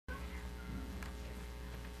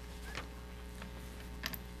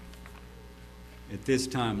At this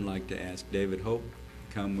time, I'd like to ask David Hope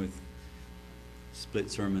to come with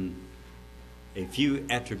split sermon, A Few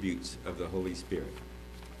Attributes of the Holy Spirit.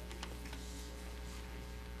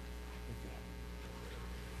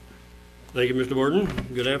 Thank you, Mr. Burton.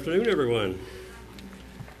 Good afternoon, everyone.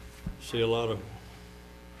 See a lot of,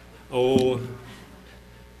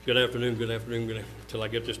 good afternoon. Until I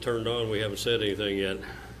get this turned on, we haven't said anything yet.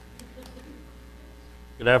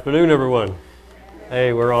 Good afternoon, everyone.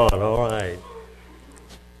 Hey, we're on, all right.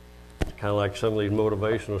 Kind of like some of these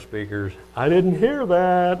motivational speakers. I didn't hear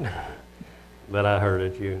that, but I heard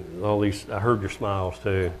it. I heard your smiles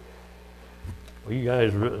too. Well, you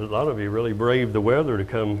guys, a lot of you really braved the weather to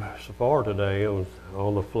come so far today with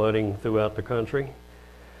all the flooding throughout the country.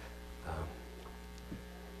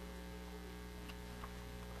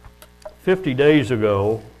 50 days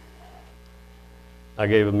ago, I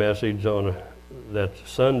gave a message on that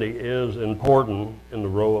Sunday is important in the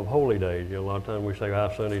row of holy days. You know, a lot of times we say,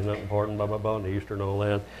 Sunday's not important, blah, blah, blah, and Easter and all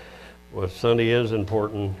that. Well, Sunday is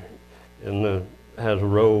important and has a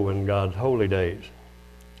row in God's holy days.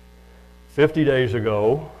 50 days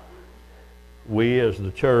ago, we as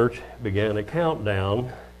the church began a countdown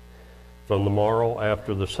from the morrow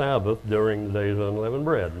after the Sabbath during the days of unleavened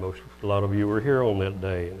bread. A lot of you were here on that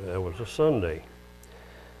day. That was a Sunday.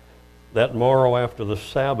 That morrow after the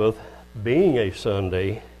Sabbath, being a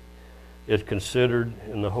Sunday, is considered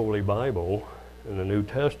in the Holy Bible, in the New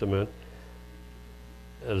Testament,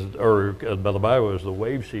 by the Bible, as the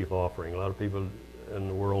wave sheaf offering. A lot of people in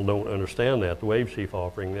the world don't understand that. The wave sheaf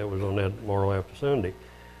offering, that was on that morrow after Sunday.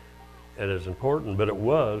 It is important, but it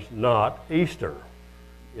was not Easter.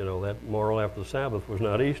 You know, that morrow after the Sabbath was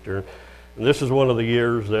not Easter. And this is one of the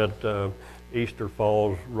years that Easter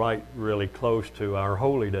falls really close to our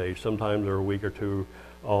holy days. Sometimes they're a week or two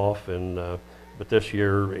off, but this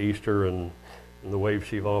year Easter and the wave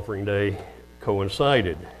sheaf offering day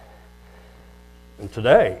coincided. And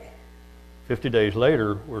today, 50 days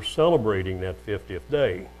later, we're celebrating that 50th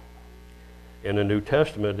day. In the New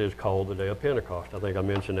Testament, it's called the Day of Pentecost. I think I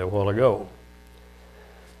mentioned that a while ago.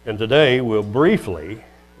 And today we'll briefly,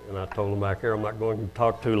 and I told them back here I'm not going to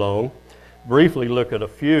talk too long, briefly look at a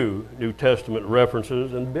few New Testament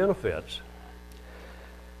references and benefits.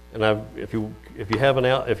 And if you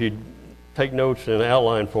take notes in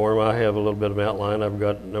outline form, I have a little bit of outline. I've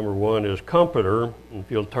got number one is Comforter. And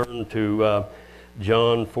if you'll turn to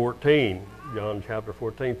John 14, John chapter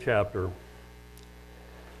 14,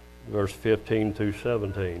 verse 15 through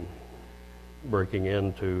 17, breaking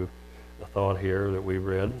into a thought here that we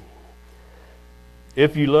read.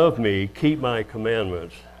 If you love me, keep my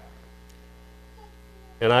commandments.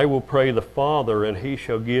 And I will pray the Father, and he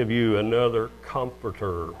shall give you another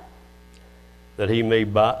comforter, that he may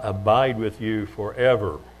abide with you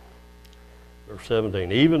forever. Verse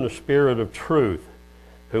 17, even the Spirit of truth,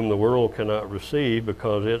 whom the world cannot receive,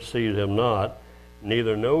 because it sees him not,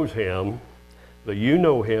 neither knows him, but you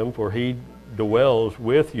know him, for he dwells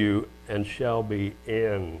with you and shall be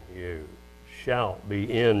in you. Shall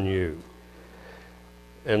be in you.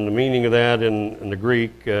 And the meaning of that in the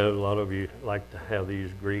Greek, a lot of you like to have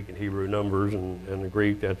these Greek and Hebrew numbers, and in the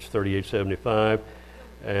Greek that's 3875,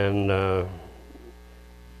 and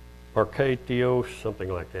Parkletos, something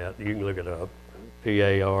like that. You can look it up.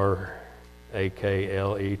 Paracletos,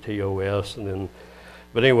 and then,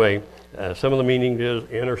 but anyway, some of the meaning is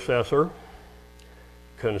intercessor,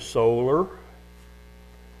 consoler,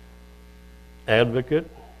 advocate,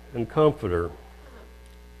 and comforter.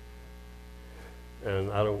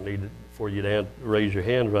 And I don't need for you to raise your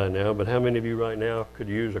hands right now, but how many of you right now could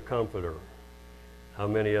use a comforter? How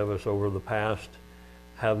many of us over the past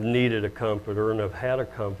have needed a comforter and have had a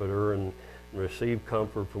comforter and received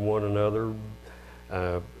comfort from one another,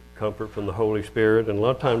 comfort from the Holy Spirit? And a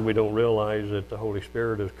lot of times we don't realize that the Holy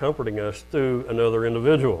Spirit is comforting us through another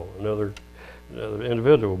individual,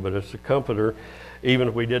 but it's a comforter. Even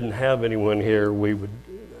if we didn't have anyone here, we would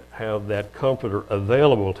have that comforter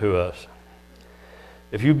available to us.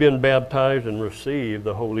 If you've been baptized and received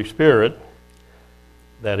the Holy Spirit,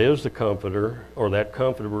 that is the comforter, or that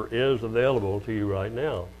comforter is available to you right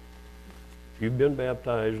now. If you've been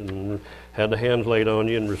baptized and had the hands laid on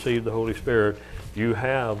you and received the Holy Spirit, you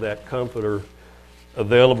have that comforter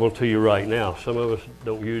available to you right now. Some of us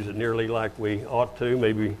don't use it nearly like we ought to.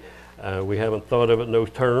 Maybe we haven't thought of it in those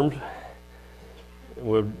terms.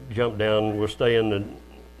 We'll jump down. We'll stay in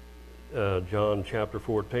the John chapter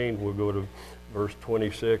 14. We'll go to verse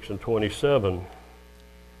 26 and 27.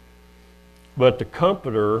 But the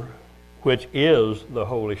Comforter, which is the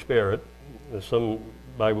Holy Spirit, and some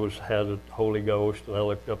Bibles has it Holy Ghost, and I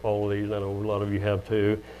looked up all of these, and I know a lot of you have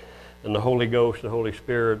too. And the Holy Ghost and the Holy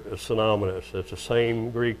Spirit is synonymous. It's the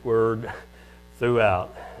same Greek word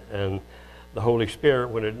throughout. And the Holy Spirit,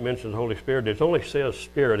 when it mentions Holy Spirit, it only says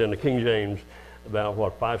Spirit in the King James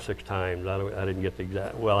about, 5, 6 times. I didn't get the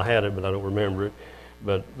exact, well, I had it, but I don't remember it.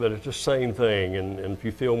 But it's the same thing. And if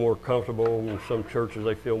you feel more comfortable, in some churches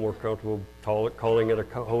they feel more comfortable calling it a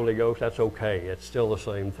Holy Ghost, that's okay. It's still the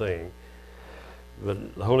same thing.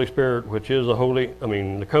 But the Holy Spirit, which is the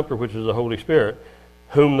Comforter, which is the Holy Spirit,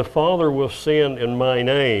 whom the Father will send in my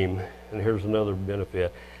name, and here's another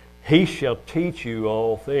benefit, he shall teach you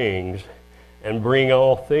all things and bring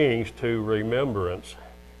all things to remembrance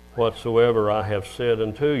whatsoever I have said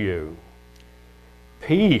unto you.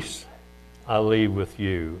 Peace I leave with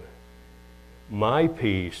you. My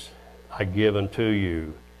peace I give unto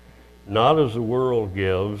you. Not as the world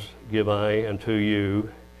gives, give I unto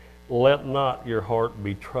you. Let not your heart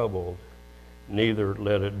be troubled, neither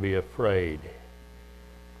let it be afraid.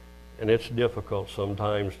 And it's difficult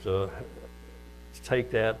sometimes to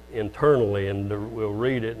take that internally, and we'll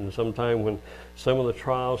read it, and sometimes when some of the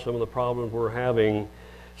trials, some of the problems we're having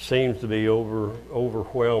seems to be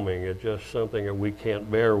overwhelming, it's just something that we can't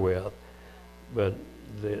bear with. But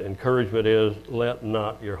the encouragement is, let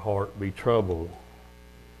not your heart be troubled.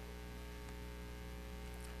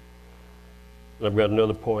 And I've got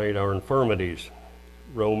another point, our infirmities.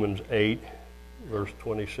 Romans 8, verse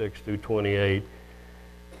 26 through 28.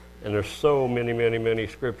 And there's so many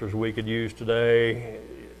scriptures we could use today.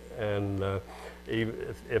 And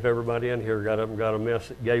even if everybody in here got up and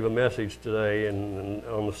gave a message today and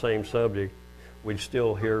on the same subject, we'd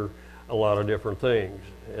still hear a lot of different things.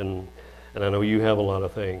 And I know you have a lot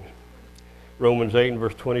of things. Romans 8 and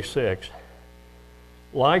verse 26.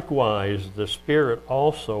 Likewise, the Spirit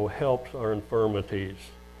also helps our infirmities,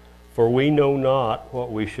 for we know not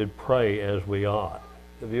what we should pray as we ought.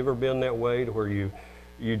 Have you ever been that way to where you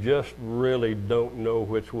just really don't know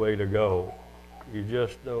which way to go? You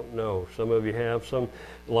just don't know. Some of you have, a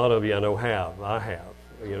lot of you I know have. I have.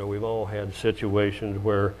 You know, we've all had situations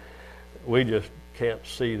where we just can't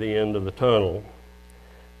see the end of the tunnel.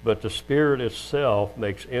 But the Spirit itself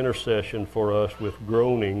makes intercession for us with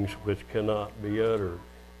groanings which cannot be uttered.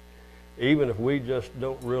 Even if we just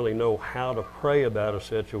don't really know how to pray about a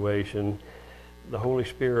situation, the Holy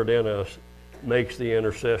Spirit in us makes the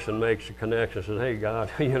intercession, makes the connection, says, hey, God,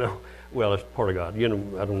 well, it's part of God.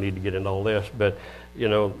 I don't need to get into all this, but,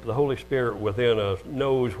 the Holy Spirit within us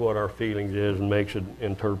knows what our feelings is and makes an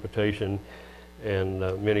interpretation, and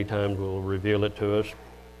many times will reveal it to us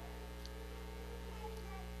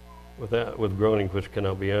with groanings which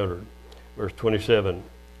cannot be uttered. Verse 27,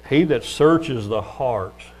 he that searches the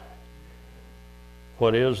hearts,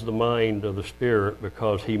 what is the mind of the Spirit,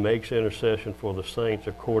 because he makes intercession for the saints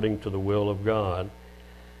according to the will of God.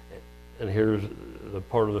 And here's the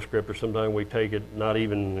part of the scripture, sometimes we take it not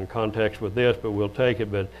even in context with this, but we'll take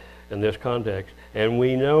it but in this context. And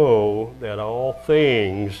we know that all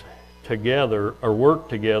things together are work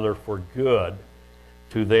together for good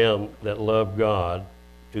to them that love God,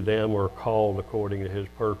 to them who are called according to his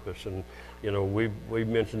purpose. And we've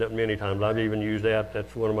mentioned that many times. I've even used that.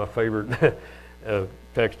 That's one of my favorite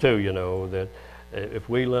text too, that if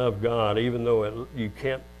we love God, even though you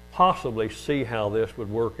can't possibly see how this would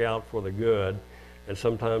work out for the good, and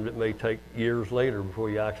sometimes it may take years later before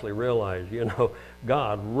you actually realize,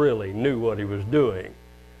 God really knew what he was doing.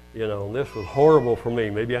 This was horrible for me.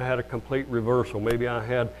 Maybe I had a complete reversal. Maybe I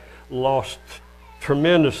had lost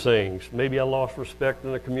tremendous things. Maybe I lost respect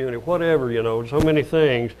in the community, whatever, so many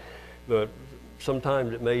things. But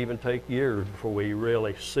sometimes it may even take years before we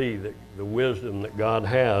really see the wisdom that God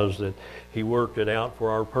has, that he worked it out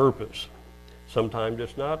for our purpose. Sometimes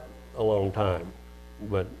it's not a long time,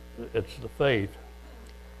 but it's the faith.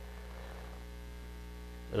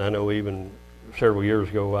 And I know even several years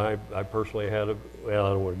ago, I personally had I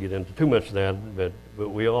don't want to get into too much of that, but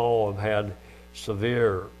we all have had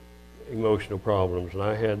severe emotional problems. And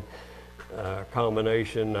I had a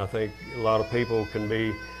combination, I think a lot of people can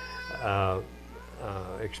be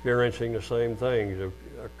experiencing the same things,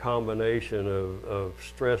 a combination of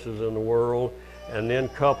stresses in the world, and then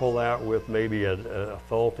couple that with maybe a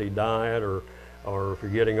faulty diet, or if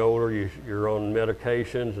you're getting older, you're on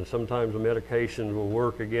medications, and sometimes the medications will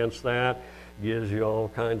work against that, gives you all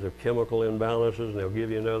kinds of chemical imbalances, and they'll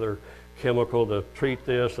give you another chemical to treat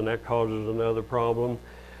this, and that causes another problem.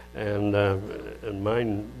 And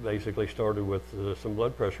mine basically started with some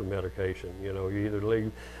blood pressure medication. You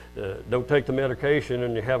either don't take the medication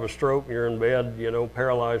and you have a stroke and you're in bed,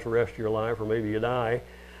 paralyzed the rest of your life, or maybe you die,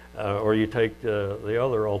 or you take the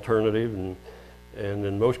other alternative and And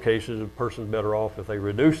in most cases, a person's better off if they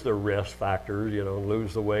reduce their risk factors, you know,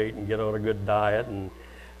 lose the weight and get on a good diet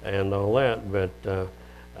and all that. But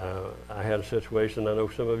I had a situation, I know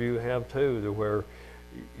some of you have too, to where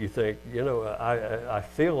you think, you know, I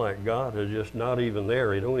feel like God is just not even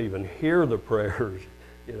there. He don't even hear the prayers,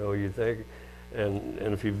 you know, you think. And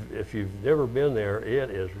if you've never been there, it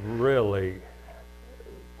is really,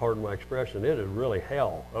 pardon my expression, it is really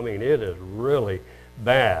hell. I mean, it is really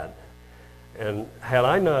bad. And had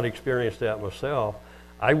I not experienced that myself,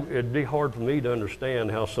 it'd be hard for me to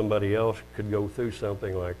understand how somebody else could go through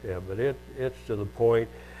something like that. But it's to the point,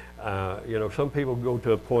 you know, some people go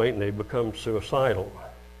to a point and they become suicidal.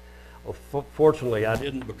 Well, fortunately, I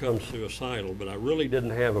didn't become suicidal, but I really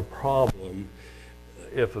didn't have a problem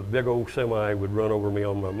if a big old semi would run over me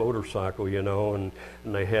on my motorcycle, you know, and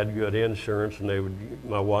they had good insurance, and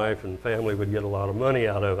my wife and family would get a lot of money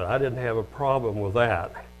out of it. I didn't have a problem with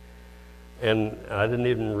that. And I didn't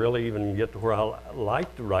even get to where I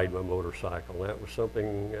liked to ride my motorcycle. That was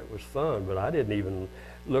something that was fun, but I didn't even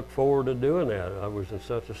look forward to doing that. I was in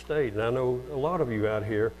such a state. And I know a lot of you out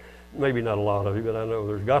here, maybe not a lot of you, but I know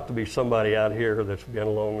there's got to be somebody out here that's been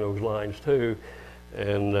along those lines too.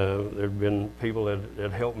 And there have been people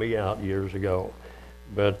that helped me out years ago.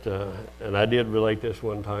 But, and I did relate this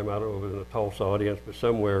one time, I don't know if it was in a Tulsa audience, but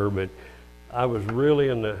somewhere, but I was really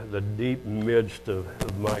in the deep midst of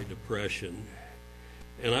my depression.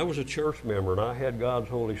 And I was a church member, and I had God's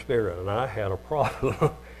Holy Spirit, and I had a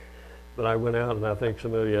problem. But I went out, and I think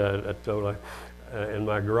some of you, I told in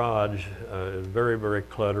my garage is very, very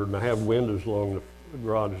cluttered, and I have windows along the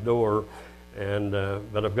garage door, and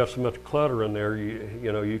but I've got so much clutter in there,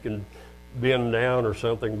 you know, you can bend down or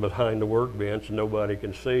something behind the workbench, and nobody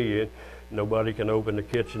can see you. Nobody can open the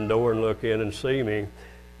kitchen door and look in and see me.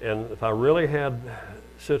 And if I really had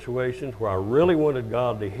situations where I really wanted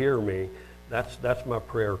God to hear me, that's my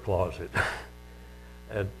prayer closet.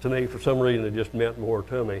 And to me, for some reason, it just meant more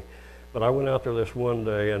to me. But I went out there this one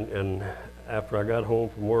day, and after I got home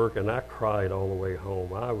from work, and I cried all the way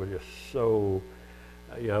home. I was just so,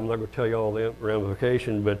 yeah, I'm not going to tell you all the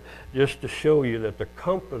ramifications, but just to show you that the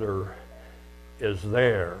Comforter is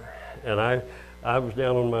there. And I was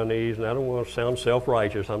down on my knees, and I don't want to sound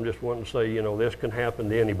self-righteous. I'm just wanting to say, you know, this can happen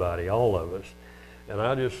to anybody, all of us. And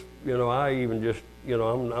I just, you know, I even just, you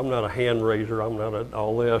know, I'm not a hand raiser. I'm not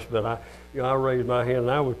all this, but I raised my hand,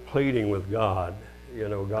 and I was pleading with God. You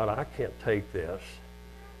know, God, I can't take this.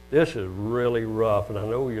 This is really rough, and I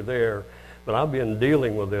know you're there, but I've been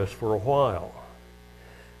dealing with this for a while.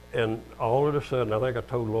 And all of a sudden, I think I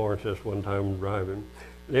told Lawrence this one time driving,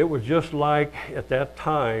 it was just like, at that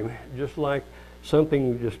time, just like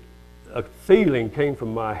something, just a feeling came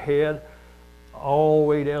from my head all the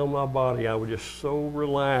way down my body. I was just so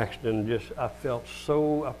relaxed, and I felt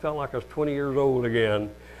like I was 20 years old again,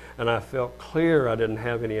 and I felt clear. I didn't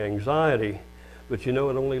have any anxiety, but you know,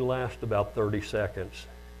 it only lasted about 30 seconds.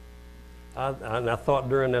 And I thought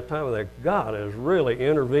during that time that God is really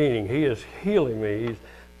intervening. He is healing me. He's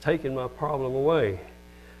taking my problem away.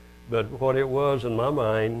 But what it was in my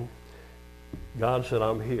mind, God said,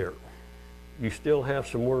 I'm here. You still have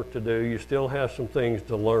some work to do. You still have some things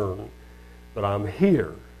to learn. But I'm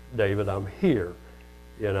here, David. I'm here,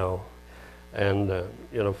 you know. And,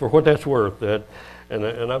 you know, for what that's worth, and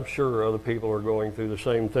I'm sure other people are going through the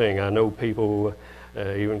same thing. I know people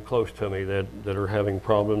even close to me that are having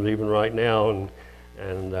problems even right now,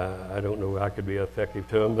 and I don't know if I could be effective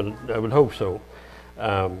to them, but I would hope so.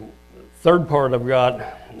 Third part I've got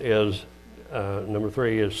is, number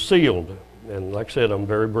 3 is sealed. And like I said, I'm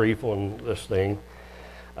very brief on this thing.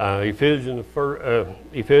 Ephesians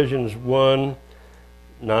 1,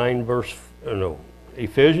 9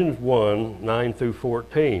 through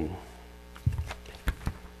 14.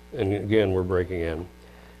 And again, we're breaking in.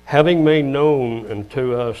 Having made known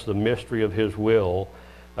unto us the mystery of his will,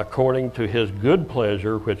 according to his good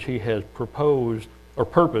pleasure, which he has proposed or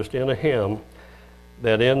purposed in him,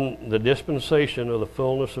 that in the dispensation of the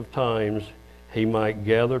fullness of times he might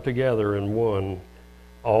gather together in one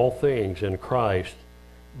all things in Christ,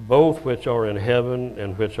 both which are in heaven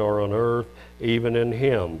and which are on earth, even in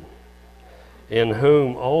him, in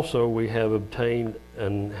whom also we have obtained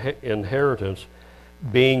an inheritance,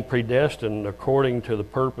 being predestined according to the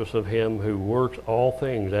purpose of him who works all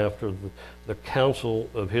things after the counsel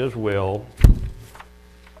of his will.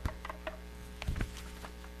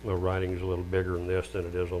 My writing's a little bigger in this than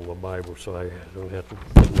it is on the Bible, so I don't have to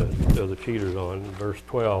put the cheaters on. Verse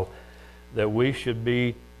 12, that we should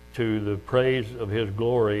be to the praise of his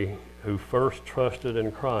glory who first trusted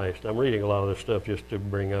in Christ. I'm reading a lot of this stuff just to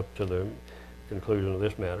bring up to the conclusion of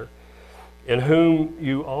this matter. in whom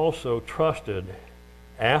you also trusted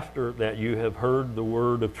after that you have heard the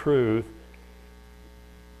word of truth,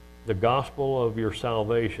 the gospel of your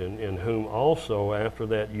salvation, in whom also after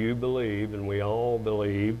that you believed, and we all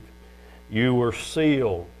believed, you were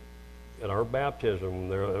sealed. At our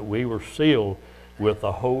baptism, we were sealed with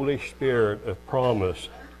the Holy Spirit of promise,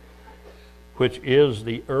 which is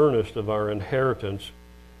the earnest of our inheritance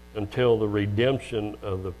until the redemption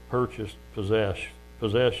of the purchased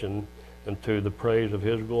possession unto the praise of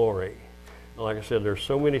his glory. Like I said, there's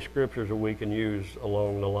so many scriptures that we can use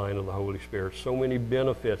along the line of the Holy Spirit, so many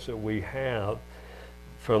benefits that we have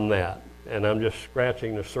from that. And I'm just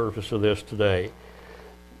scratching the surface of this today.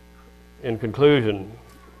 In conclusion,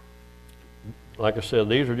 like I said,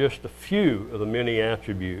 these are just a few of the many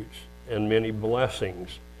attributes and many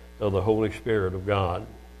blessings of the Holy Spirit of God,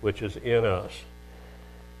 which is in us,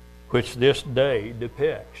 which this day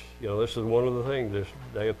depicts. You know, this is one of the things this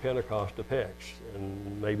day of Pentecost depicts,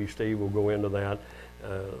 and maybe Steve will go into that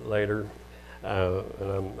later,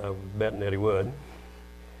 and I'm betting that he would.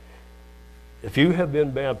 If you have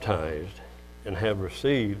been baptized and have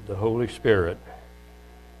received the Holy Spirit,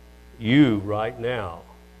 you right now,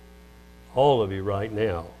 all of you right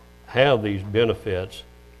now, have these benefits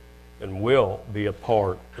and will be a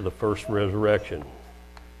part of the first resurrection.